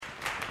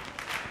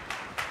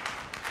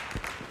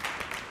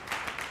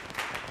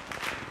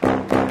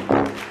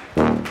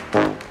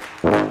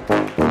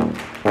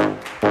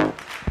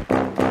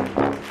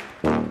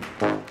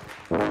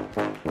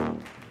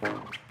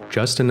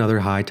Just Another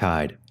High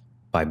Tide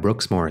by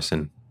Brooks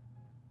Morrison.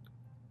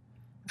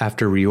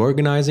 After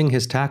reorganizing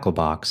his tackle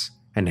box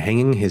and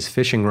hanging his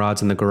fishing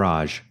rods in the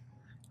garage,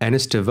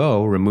 Ennis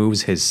DeVoe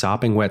removes his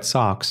sopping wet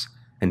socks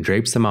and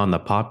drapes them on the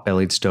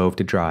pot-bellied stove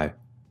to dry.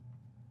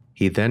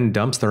 He then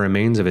dumps the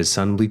remains of his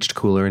sun-bleached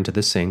cooler into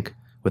the sink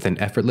with an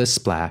effortless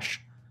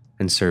splash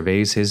and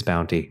surveys his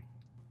bounty.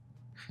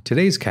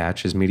 Today's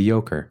catch is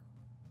mediocre.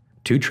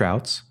 2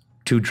 trouts,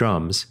 2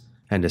 drums,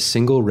 and a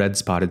single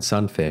red-spotted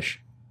sunfish.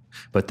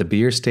 But the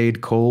beer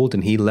stayed cold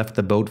and he left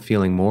the boat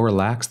feeling more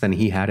relaxed than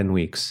he had in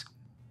weeks.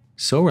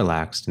 So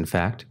relaxed, in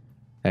fact,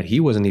 that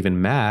he wasn't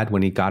even mad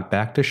when he got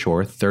back to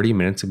shore 30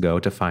 minutes ago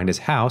to find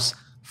his house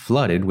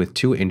flooded with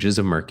 2 inches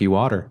of murky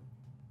water.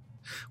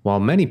 While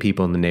many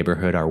people in the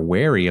neighborhood are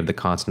wary of the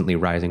constantly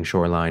rising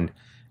shoreline,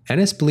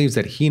 Ennis believes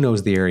that he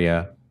knows the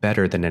area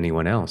better than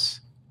anyone else.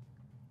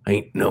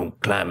 "Ain't no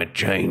climate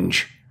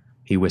change,"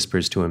 he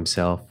whispers to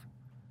himself.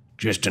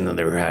 "Just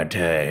another high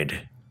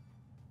tide."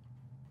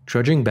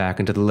 Trudging back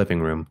into the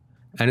living room,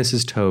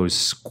 Ennis's toes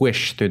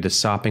squish through the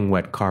sopping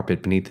wet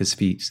carpet beneath his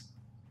feet.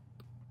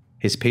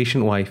 His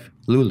patient wife,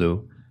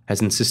 Lulu,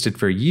 has insisted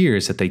for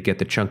years that they get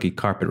the chunky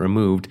carpet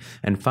removed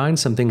and find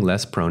something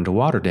less prone to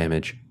water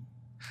damage.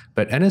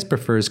 But Ennis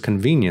prefers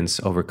convenience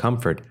over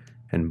comfort,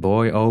 and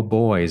boy oh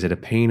boy is it a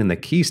pain in the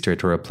keister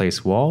to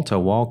replace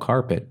wall-to-wall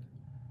carpet.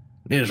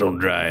 "This'll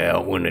dry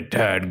out when the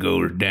tide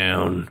goes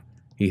down,"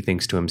 he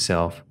thinks to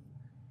himself.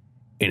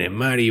 "And it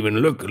might even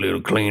look a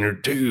little cleaner,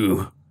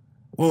 too.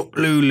 Won't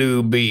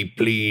Lulu be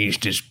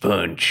pleased as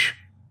punch?"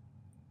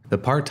 The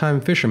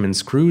part-time fisherman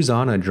screws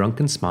on a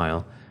drunken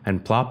smile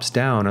and plops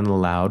down on the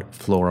loud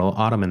floral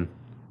ottoman.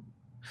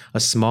 A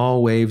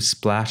small wave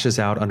splashes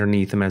out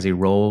underneath him as he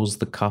rolls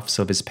the cuffs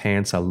of his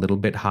pants a little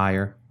bit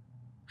higher.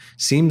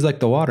 Seems like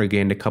the water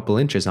gained a couple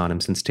inches on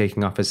him since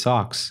taking off his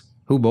socks.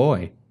 Hoo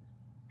boy.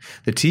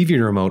 The TV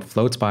remote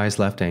floats by his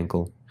left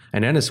ankle,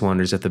 and Ennis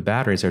wonders if the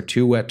batteries are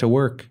too wet to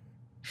work.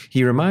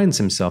 He reminds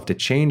himself to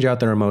change out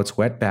the remote's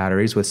wet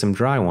batteries with some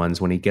dry ones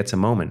when he gets a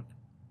moment.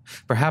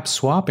 Perhaps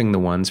swapping the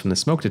ones from the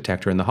smoke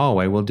detector in the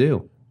hallway will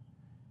do.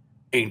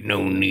 "Ain't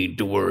no need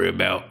to worry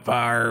about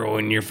fire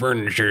when your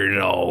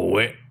furniture's all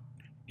wet,"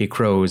 he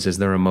crows as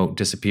the remote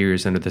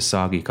disappears under the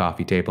soggy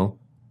coffee table.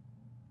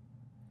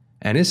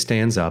 Ennis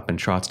stands up and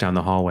trots down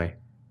the hallway.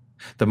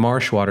 The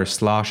marsh water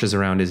sloshes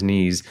around his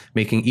knees,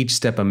 making each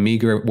step a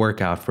meager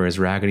workout for his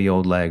raggedy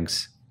old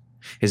legs.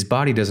 His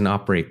body doesn't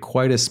operate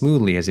quite as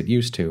smoothly as it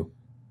used to.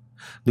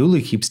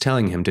 Lulu keeps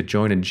telling him to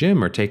join a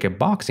gym or take a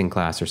boxing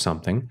class or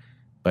something,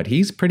 but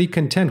he's pretty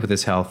content with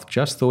his health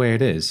just the way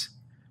it is.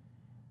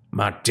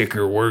 "My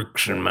ticker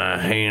works and my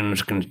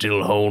hands can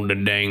still hold the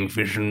dang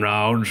fishing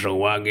rod,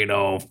 so I get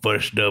all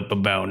fussed up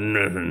about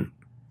nothing,"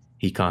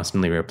 he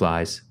constantly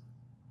replies.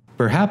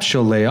 Perhaps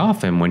she'll lay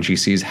off him when she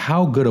sees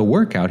how good a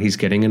workout he's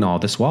getting in all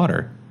this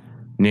water.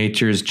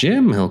 Nature's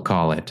gym, he'll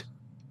call it.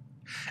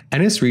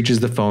 Ennis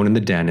reaches the phone in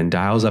the den and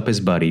dials up his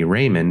buddy,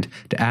 Raymond,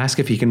 to ask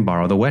if he can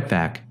borrow the wet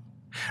vac.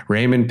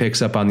 Raymond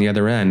picks up on the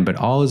other end, but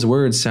all his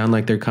words sound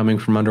like they're coming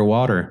from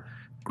underwater.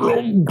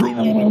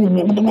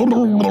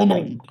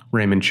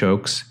 Raymond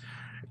chokes.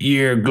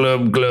 "Yeah,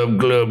 glub, glub,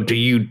 glub to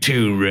you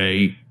too,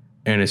 Ray,"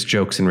 Ennis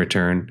jokes in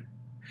return.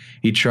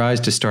 He tries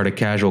to start a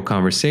casual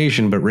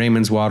conversation, but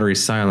Raymond's watery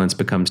silence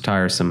becomes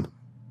tiresome.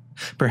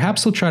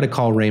 Perhaps he'll try to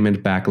call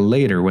Raymond back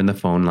later when the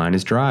phone line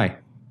is dry.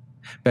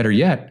 Better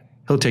yet,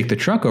 he'll take the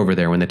truck over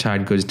there when the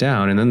tide goes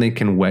down, and then they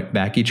can wet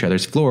back each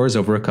other's floors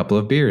over a couple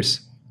of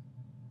beers.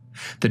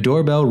 The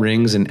doorbell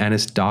rings and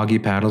Ennis doggy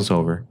paddles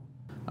over.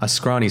 A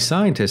scrawny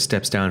scientist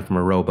steps down from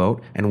a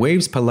rowboat and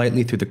waves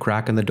politely through the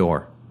crack in the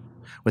door.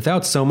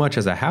 Without so much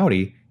as a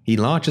howdy, he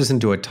launches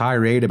into a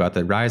tirade about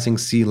the rising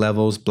sea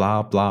levels,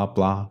 blah, blah,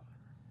 blah.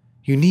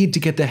 "You need to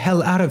get the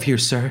hell out of here,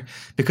 sir,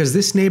 because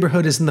this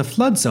neighborhood is in the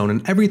flood zone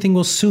and everything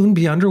will soon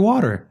be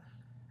underwater."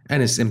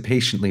 Ennis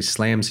impatiently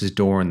slams his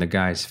door in the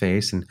guy's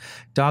face and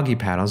doggy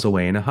paddles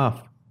away in a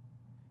huff.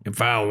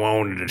 "If I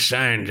wanted a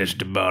scientist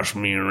to boss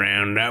me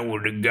around, I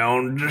would have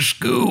gone to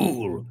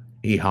school,"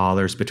 he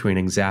hollers between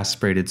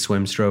exasperated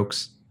swim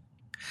strokes.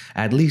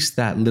 At least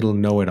that little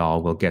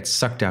know-it-all will get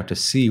sucked out to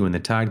sea when the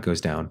tide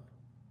goes down.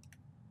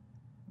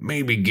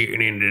 "Maybe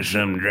getting into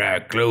some dry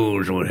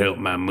clothes would help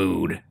my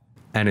mood,"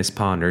 Ennis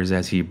ponders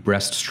as he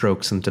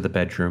breaststrokes into the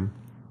bedroom.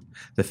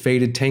 The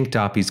faded tank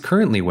top he's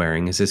currently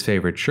wearing is his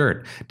favorite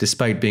shirt,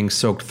 despite being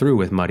soaked through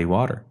with muddy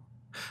water.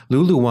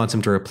 Lulu wants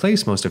him to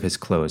replace most of his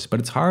clothes, but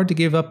it's hard to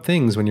give up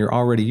things when you're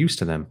already used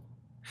to them.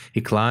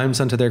 He climbs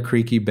onto their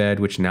creaky bed,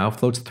 which now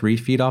floats 3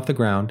 feet off the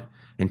ground,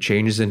 and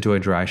changes into a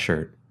dry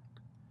shirt.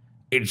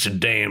 "It's a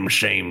damn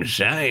shame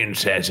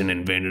science hasn't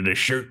invented a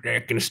shirt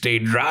that can stay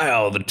dry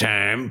all the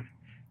time,"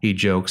 he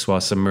jokes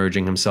while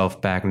submerging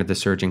himself back into the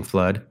surging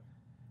flood.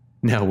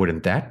 Now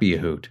wouldn't that be a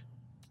hoot?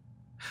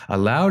 A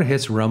loud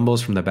hiss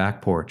rumbles from the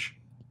back porch.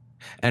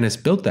 Ennis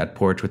built that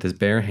porch with his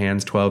bare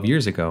hands 12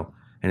 years ago,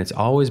 and it's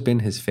always been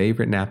his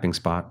favorite napping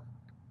spot.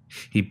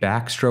 He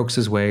backstrokes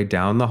his way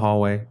down the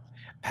hallway,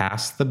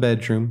 past the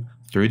bedroom,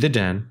 through the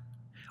den,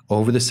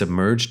 over the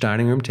submerged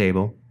dining room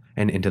table,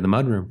 and into the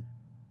mudroom.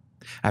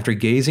 After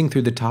gazing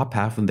through the top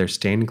half of their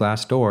stained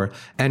glass door,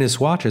 Ennis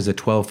watches a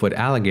 12-foot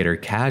alligator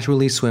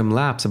casually swim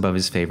laps above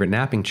his favorite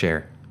napping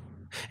chair.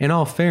 In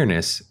all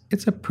fairness,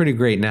 it's a pretty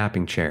great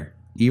napping chair,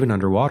 even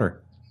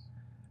underwater.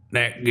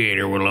 That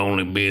gator will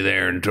only be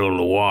there until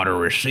the water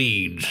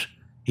recedes,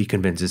 he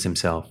convinces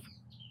himself.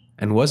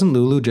 And wasn't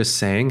Lulu just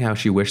saying how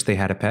she wished they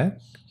had a pet?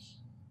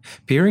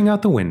 Peering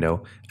out the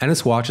window,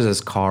 Ennis watches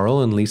as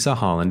Carl and Lisa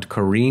Holland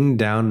careen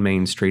down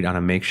Main Street on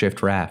a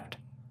makeshift raft.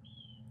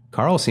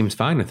 Carl seems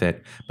fine with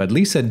it, but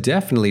Lisa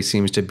definitely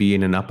seems to be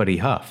in an uppity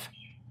huff.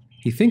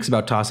 He thinks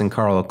about tossing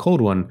Carl a cold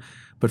one,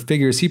 but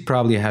figures he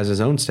probably has his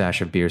own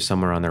stash of beer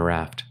somewhere on the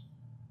raft.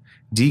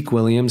 Deke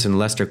Williams and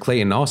Lester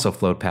Clayton also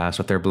float past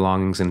with their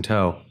belongings in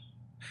tow.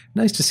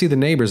 Nice to see the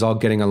neighbors all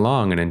getting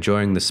along and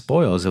enjoying the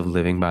spoils of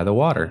living by the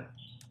water.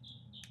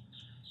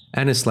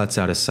 Ennis lets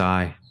out a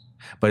sigh,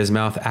 but his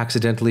mouth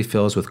accidentally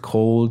fills with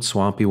cold,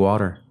 swampy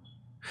water.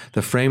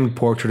 The framed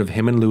portrait of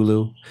him and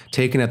Lulu,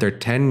 taken at their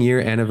 10-year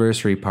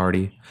anniversary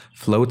party,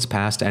 floats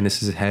past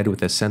Ennis's head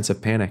with a sense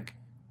of panic.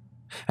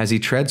 As he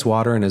treads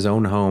water in his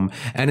own home,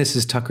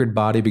 Ennis's tuckered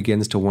body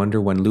begins to wonder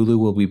when Lulu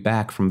will be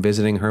back from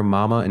visiting her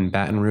mama in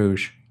Baton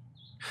Rouge.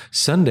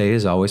 Sunday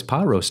is always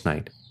pot roast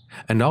night,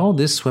 and all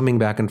this swimming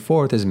back and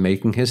forth is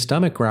making his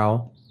stomach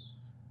growl.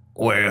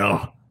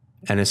 Well,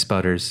 Ennis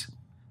sputters.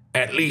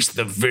 At least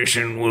the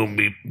fishing will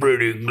be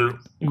pretty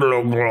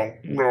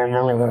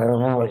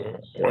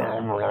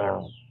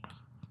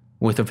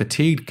With a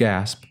fatigued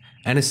gasp,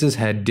 Ennis's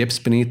head dips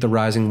beneath the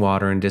rising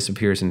water and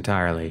disappears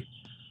entirely.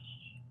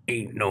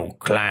 Ain't no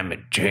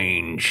climate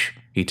change,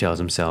 he tells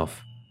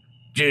himself.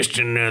 Just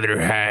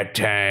another high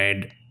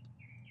tide.